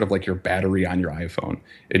resource. It's sort of like your battery on your iPhone.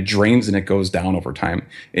 It drains and it goes down over time.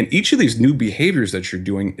 And each of these new behaviors that you're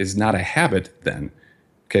doing is not a habit then.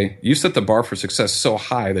 Okay? You set the bar for success so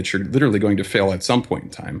high that you're literally going to fail at some point in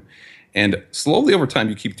time. And slowly over time,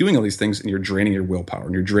 you keep doing all these things and you're draining your willpower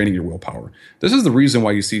and you're draining your willpower. This is the reason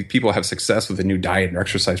why you see people have success with a new diet or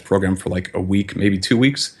exercise program for like a week, maybe 2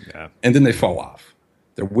 weeks, and then they fall off.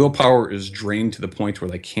 Their willpower is drained to the point where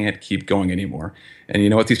they can't keep going anymore. And you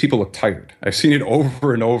know what? These people look tired. I've seen it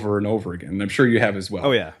over and over and over again. And I'm sure you have as well.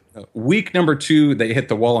 Oh, yeah. Week number 2, they hit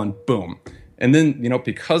the wall and boom. And then, you know,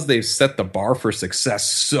 because they've set the bar for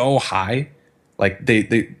success so high, like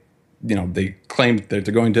they claim that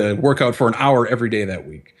they're going to work out for an hour every day that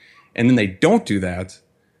week. And then they don't do that.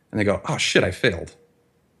 And they go, oh, shit, I failed.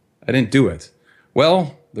 I didn't do it.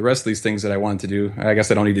 Well, the rest of these things that I wanted to do, I guess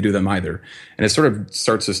I don't need to do them either. And it sort of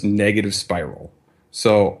starts this negative spiral.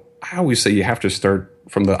 So I always say you have to start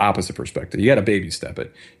from the opposite perspective. You got to baby step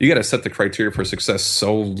it. You got to set the criteria for success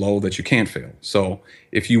so low that you can't fail. So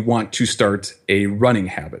if you want to start a running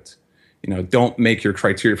habit, you know, don't make your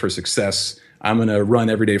criteria for success, I'm going to run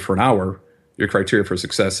every day for an hour. Your criteria for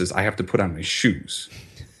success is I have to put on my shoes,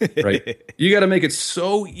 right? You got to make it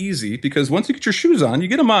so easy because once you get your shoes on, you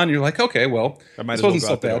get them on, you're like, okay, well, I might as well go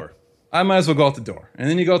out the door. I might as well go out the door. And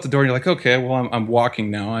then you go out the door and you're like, okay, well, I'm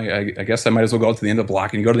walking now. I guess I might as well go out to the end of the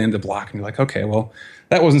block. And you go to the end of the block and you're like, okay, well,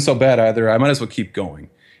 that wasn't so bad either. I might as well keep going.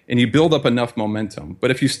 And you build up enough momentum.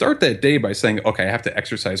 But if you start that day by saying, okay, I have to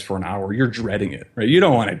exercise for an hour, you're dreading it, right? You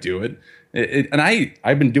don't want to do it. And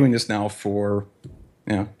I've been doing this now for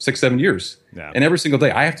 6-7 years. Yeah. And every single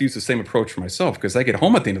day I have to use the same approach for myself because I get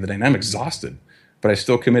home at the end of the day and I'm exhausted. But I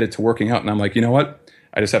still committed to working out. And I'm like, you know what?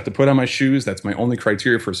 I just have to put on my shoes. That's my only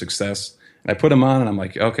criteria for success. And I put them on and I'm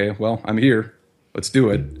like, okay, well, I'm here. Let's do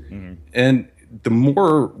it. Mm-hmm. And the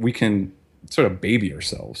more we can sort of baby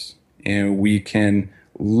ourselves and we can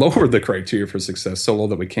lower the criteria for success so low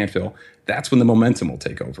that we can't fail, that's when the momentum will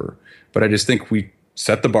take over. But I just think we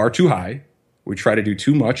set the bar too high. We try to do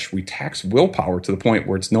too much. We tax willpower to the point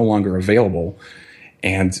where it's no longer available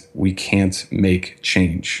and we can't make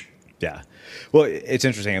change. Yeah. Well, it's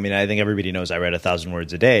interesting. I mean, I think everybody knows I write 1,000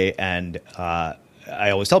 words a day. And I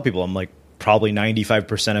always tell people, I'm like, probably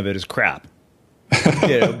 95% of it is crap.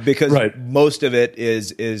 Because right. Most of it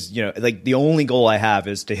is like the only goal I have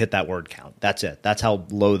is to hit that word count. That's it. That's how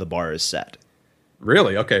low the bar is set.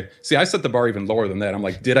 Really? Okay. See, I set the bar even lower than that. I'm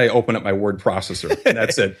like, did I open up my word processor? And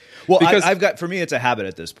that's it. Well, because I've got, for me, it's a habit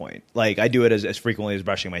at this point. Like I do it as frequently as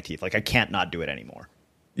brushing my teeth. Like I can't not do it anymore.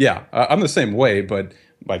 Yeah, I'm the same way, but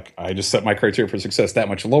like I just set my criteria for success that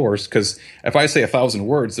much lower because if I say 1,000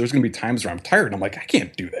 words, there's going to be times where I'm tired. And I'm like, I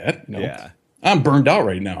can't do that. Yeah. I'm burned out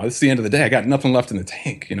right now. It's the end of the day. I got nothing left in the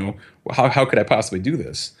tank. How could I possibly do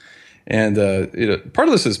this? And part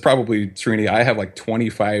of this is probably, Srini, I have like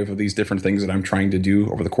 25 of these different things that I'm trying to do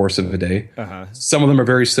over the course of a day. Uh-huh. Some of them are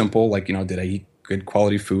very simple, like, did I eat good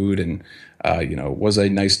quality food? And, was I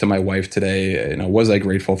nice to my wife today? Was I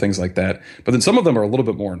grateful? Things like that. But then some of them are a little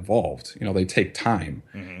bit more involved. They take time.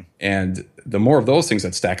 Mm-hmm. And the more of those things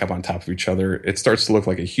that stack up on top of each other, it starts to look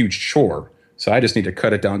like a huge chore. So I just need to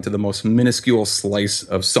cut it down to the most minuscule slice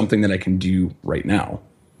of something that I can do right now.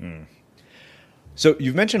 Mm. So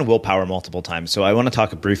you've mentioned willpower multiple times. So I want to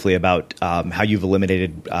talk briefly about how you've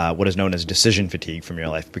eliminated what is known as decision fatigue from your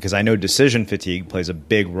life, because I know decision fatigue plays a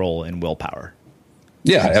big role in willpower.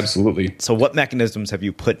 Yeah, absolutely. So what mechanisms have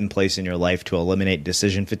you put in place in your life to eliminate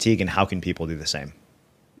decision fatigue, and how can people do the same?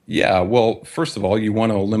 Yeah, well, first of all, you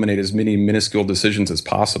want to eliminate as many minuscule decisions as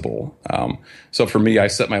possible. So for me, I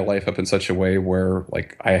set my life up in such a way where,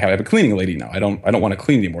 like, I have a cleaning lady now. I don't want to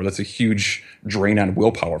clean anymore. That's a huge drain on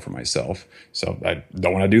willpower for myself. So I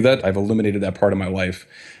don't want to do that. I've eliminated that part of my life.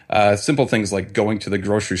 Simple things like going to the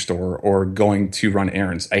grocery store or going to run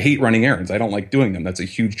errands. I hate running errands. I don't like doing them. That's a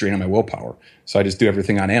huge drain on my willpower. So I just do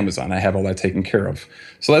everything on Amazon. I have all that taken care of.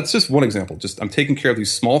 So that's just one example. I'm taking care of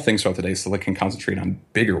these small things throughout the day so I can concentrate on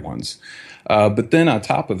bigger ones. But then on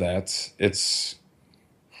top of that, it's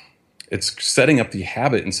setting up the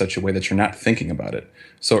habit in such a way that you're not thinking about it.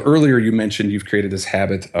 So earlier you mentioned you've created this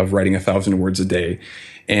habit of writing 1,000 words a day,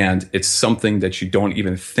 and it's something that you don't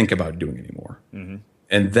even think about doing anymore. Mm-hmm.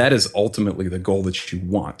 And that is ultimately the goal that you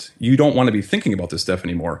want. You don't want to be thinking about this stuff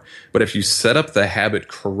anymore. But if you set up the habit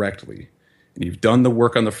correctly and you've done the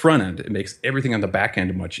work on the front end, it makes everything on the back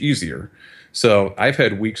end much easier. So I've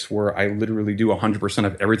had weeks where I literally do 100%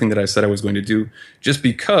 of everything that I said I was going to do just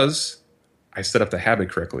because I set up the habit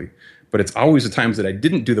correctly. But it's always the times that I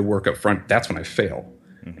didn't do the work up front, that's when I fail.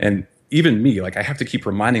 Mm-hmm. And even me, like I have to keep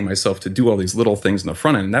reminding myself to do all these little things in the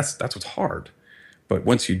front end, and that's what's hard. But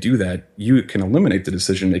once you do that, you can eliminate the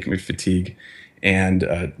decision-making fatigue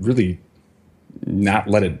and really not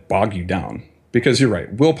let it bog you down. Because you're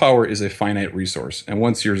right, willpower is a finite resource. And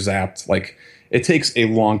once you're zapped, like it takes a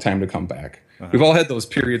long time to come back. We've all had those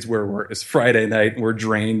periods where it's Friday night and we're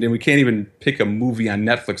drained and we can't even pick a movie on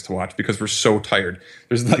Netflix to watch because we're so tired.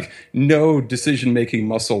 There's like no decision-making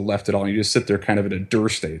muscle left at all. And you just sit there kind of in a dur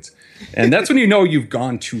state. And that's when you know you've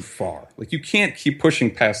gone too far. Like you can't keep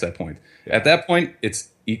pushing past that point. Yeah. At that point, it's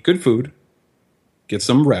eat good food, get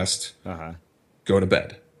some rest, go to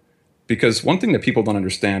bed. Because one thing that people don't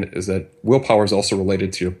understand is that willpower is also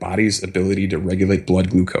related to your body's ability to regulate blood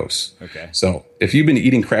glucose. Okay. So if you've been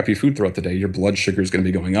eating crappy food throughout the day, your blood sugar is going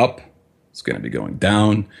to be going up, it's going to be going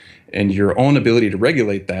down, and your own ability to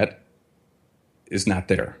regulate that is not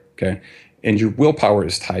there. Okay. And your willpower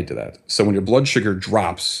is tied to that. So when your blood sugar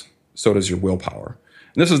drops, so does your willpower.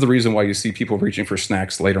 And this is the reason why you see people reaching for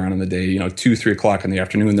snacks later on in the day, 2, 3 o'clock in the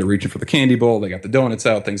afternoon, they're reaching for the candy bowl, they got the donuts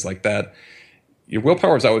out, things like that. Your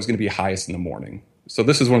willpower is always going to be highest in the morning. So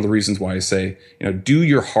this is one of the reasons why I say, do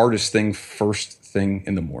your hardest thing first thing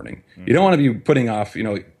in the morning. Mm-hmm. You don't want to be putting off,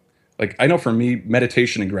 like I know for me,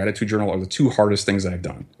 meditation and gratitude journal are the 2 hardest things that I've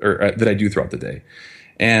done or that I do throughout the day.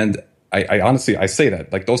 And I honestly, I say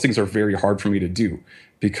that like those things are very hard for me to do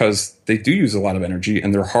because they do use a lot of energy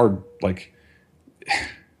and they're hard. Like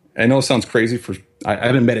I know it sounds crazy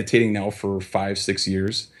I've been meditating now for 5-6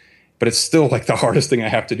 years. But it's still like the hardest thing I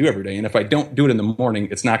have to do every day. And if I don't do it in the morning,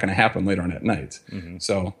 it's not going to happen later on at night. Mm-hmm.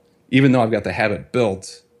 So even though I've got the habit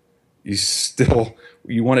built,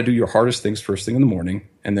 you want to do your hardest things first thing in the morning.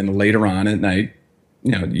 And then later on at night,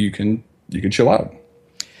 you can chill out.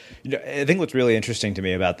 I think what's really interesting to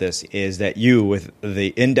me about this is that you, with the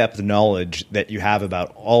in-depth knowledge that you have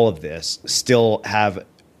about all of this, still have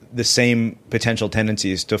the same potential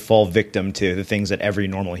tendencies to fall victim to the things that every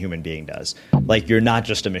normal human being does. Like you're not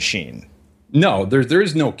just a machine. No, there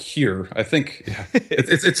is no cure. I think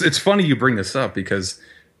it's funny you bring this up because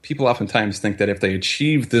people oftentimes think that if they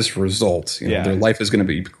achieve this result, their life is going to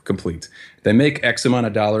be complete. They make X amount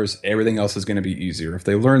of dollars, everything else is going to be easier. If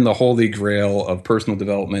they learn the holy grail of personal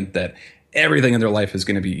development, that everything in their life is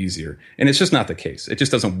going to be easier. And it's just not the case. It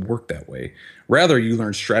just doesn't work that way. Rather, you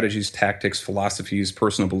learn strategies, tactics, philosophies,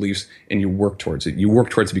 personal beliefs, and you work towards it. You work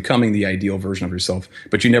towards becoming the ideal version of yourself,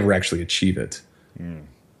 but you never actually achieve it. Mm.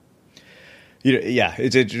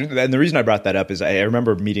 And the reason I brought that up is I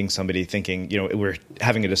remember meeting somebody thinking, we're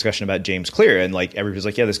having a discussion about James Clear, and like everybody's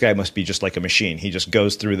like, yeah, this guy must be just like a machine. He just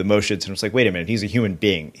goes through the motions, and it's like, wait a minute, he's a human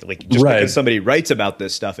being. Like just because somebody writes about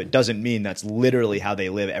this stuff, it doesn't mean that's literally how they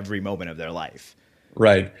live every moment of their life.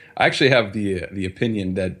 Right. I actually have the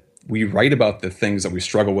opinion that we write about the things that we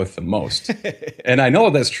struggle with the most. And I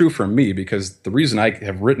know that's true for me because the reason I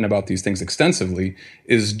have written about these things extensively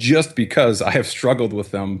is just because I have struggled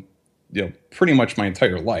with them pretty much my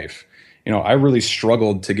entire life. I really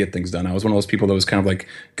struggled to get things done. I was one of those people that was kind of like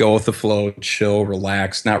go with the flow, chill,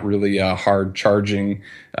 relax, not really hard charging,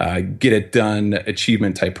 get it done,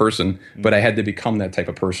 achievement type person. But I had to become that type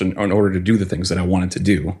of person in order to do the things that I wanted to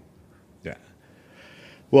do. Yeah.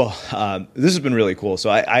 Well, this has been really cool. So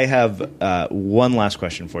I have one last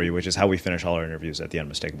question for you, which is how we finish all our interviews at The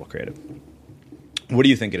Unmistakable Creative. What do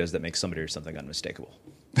you think it is that makes somebody or something unmistakable?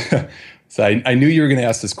 So I knew you were going to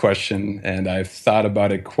ask this question, and I've thought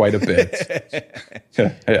about it quite a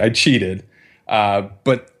bit. I cheated.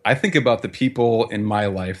 But I think about the people in my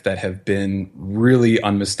life that have been really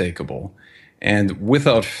unmistakable. And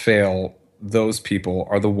without fail, those people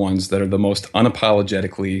are the ones that are the most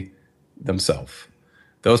unapologetically themselves.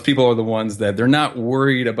 Those people are the ones that they're not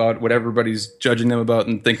worried about what everybody's judging them about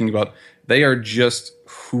and thinking about. They are just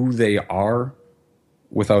who they are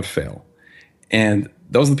without fail. And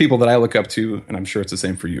those are the people that I look up to, and I'm sure it's the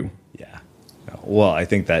same for you. Yeah. Well, I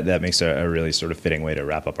think that makes a really sort of fitting way to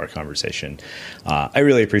wrap up our conversation. I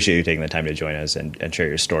really appreciate you taking the time to join us and share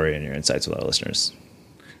your story and your insights with our listeners.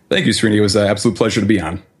 Thank you, Srini. It was an absolute pleasure to be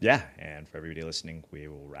on. Yeah, and for everybody listening, we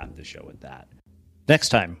will wrap the show with that. Next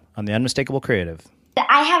time on The Unmistakable Creative.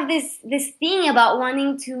 I have this thing about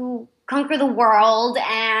wanting to conquer the world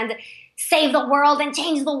and save the world and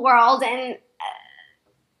change the world, and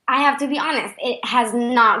I have to be honest, it has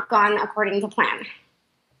not gone according to plan.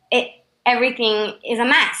 everything is a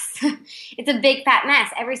mess. It's a big fat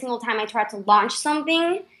mess. Every single time I try to launch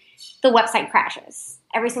something, the website crashes.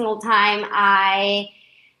 Every single time I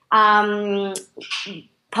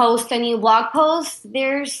post a new blog post,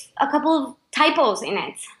 there's a couple of typos in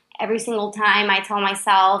it. Every single time I tell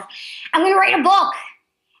myself, I'm going to write a book,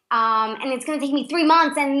 and it's going to take me 3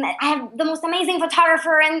 months, and I have the most amazing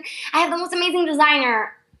photographer, and I have the most amazing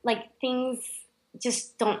designer. Like, things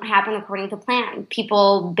just don't happen according to plan.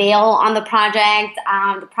 People bail on the project.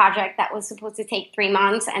 The project that was supposed to take 3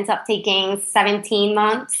 months ends up taking 17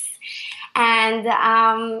 months. And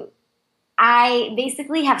I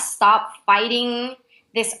basically have stopped fighting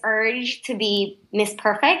this urge to be Miss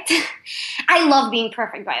Perfect. I love being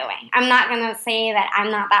perfect, by the way. I'm not going to say that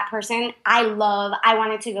I'm not that person. I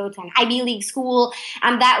wanted to go to an Ivy League school.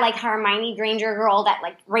 I'm that like Hermione Granger girl that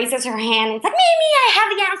like raises her hand and it's like, me, I have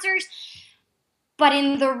the answers. But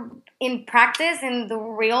in practice, in the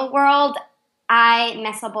real world, I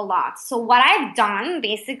mess up a lot. So what I've done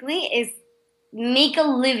basically is make a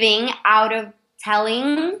living out of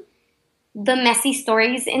telling the messy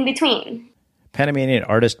stories in between. Panamanian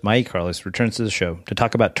artist Maí Carlos returns to the show to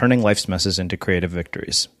talk about turning life's messes into creative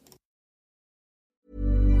victories.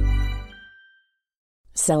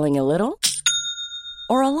 Selling a little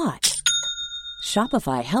or a lot?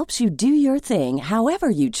 Shopify helps you do your thing however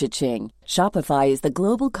you cha-ching. Shopify is the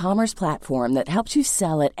global commerce platform that helps you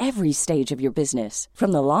sell at every stage of your business.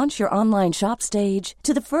 From the launch your online shop stage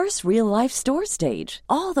to the first real-life store stage,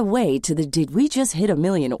 all the way to the did we just hit a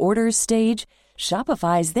million orders stage.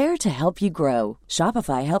 Shopify's there to help you grow.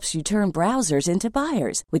 Shopify helps you turn browsers into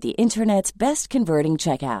buyers with the internet's best converting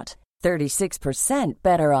checkout. 36%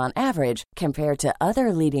 better on average compared to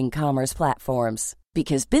other leading commerce platforms.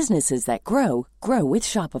 Because businesses that grow, grow with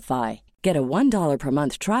Shopify. Get a $1 per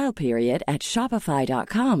month trial period at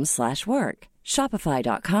shopify.com/work.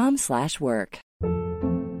 Shopify.com/work.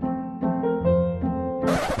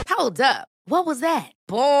 Hold up. What was that?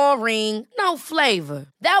 Boring. No flavor.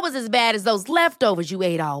 That was as bad as those leftovers you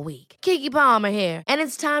ate all week. Keke Palmer here. And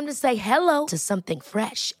it's time to say hello to something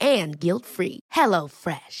fresh and guilt-free. Hello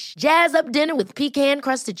Fresh. Jazz up dinner with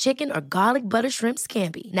pecan-crusted chicken or garlic butter shrimp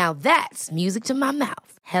scampi. Now that's music to my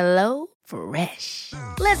mouth. Hello Fresh.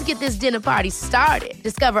 Let's get this dinner party started.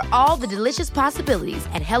 Discover all the delicious possibilities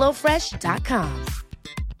at HelloFresh.com.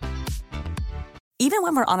 Even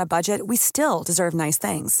when we're on a budget, we still deserve nice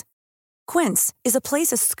things. Quince is a place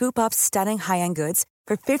to scoop up stunning high-end goods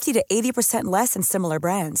for 50 to 80% less than similar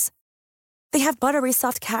brands. They have buttery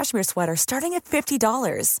soft cashmere sweaters starting at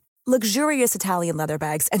 $50, luxurious Italian leather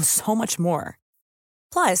bags, and so much more.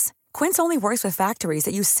 Plus, Quince only works with factories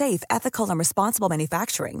that use safe, ethical, and responsible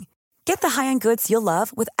manufacturing. Get the high-end goods you'll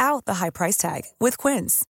love without the high price tag with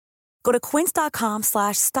Quince. Go to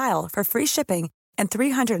quince.com/style for free shipping and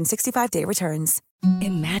 365-day returns.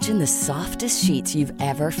 Imagine the softest sheets you've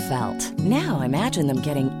ever felt. Now imagine them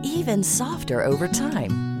getting even softer over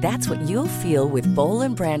time. That's what you'll feel with Boll &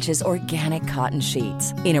 Branch's organic cotton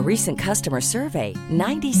sheets. In a recent customer survey,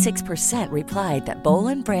 96% replied that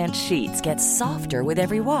Boll & Branch sheets get softer with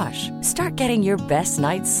every wash. Start getting your best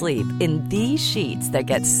night's sleep in these sheets that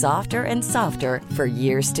get softer and softer for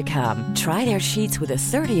years to come. Try their sheets with a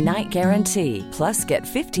 30-night guarantee. Plus, get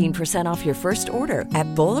 15% off your first order at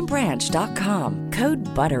bollandbranch.com. Code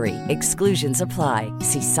BUTTERY. Exclusions apply.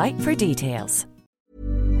 See site for details.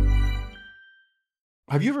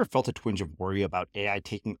 Have you ever felt a twinge of worry about AI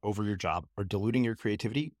taking over your job or diluting your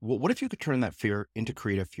creativity? Well, what if you could turn that fear into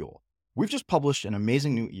creative fuel? We've just published an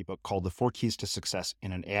amazing new ebook called The 4 Keys to Success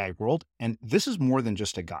in an AI World, and this is more than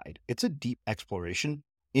just a guide. It's a deep exploration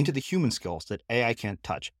into the human skills that AI can't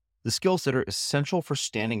touch, the skills that are essential for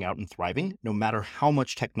standing out and thriving, no matter how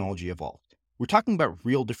much technology evolves. We're talking about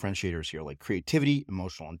real differentiators here, like creativity,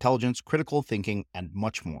 emotional intelligence, critical thinking, and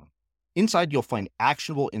much more. Inside, you'll find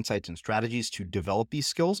actionable insights and strategies to develop these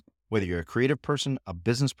skills, whether you're a creative person, a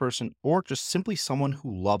business person, or just simply someone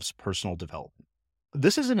who loves personal development.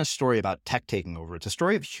 This isn't a story about tech taking over. It's a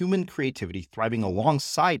story of human creativity thriving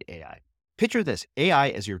alongside AI. Picture this, AI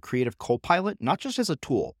as your creative co-pilot, not just as a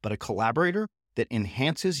tool, but a collaborator that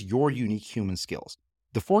enhances your unique human skills.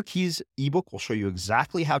 The 4 Keys ebook will show you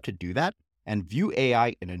exactly how to do that and view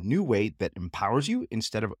AI in a new way that empowers you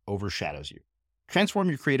instead of overshadows you. Transform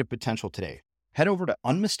your creative potential today. Head over to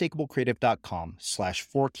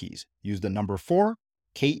unmistakablecreative.com/4keys. Use the number 4,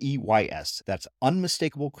 KEYS. That's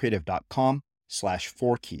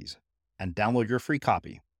unmistakablecreative.com/4keys and download your free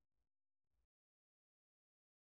copy.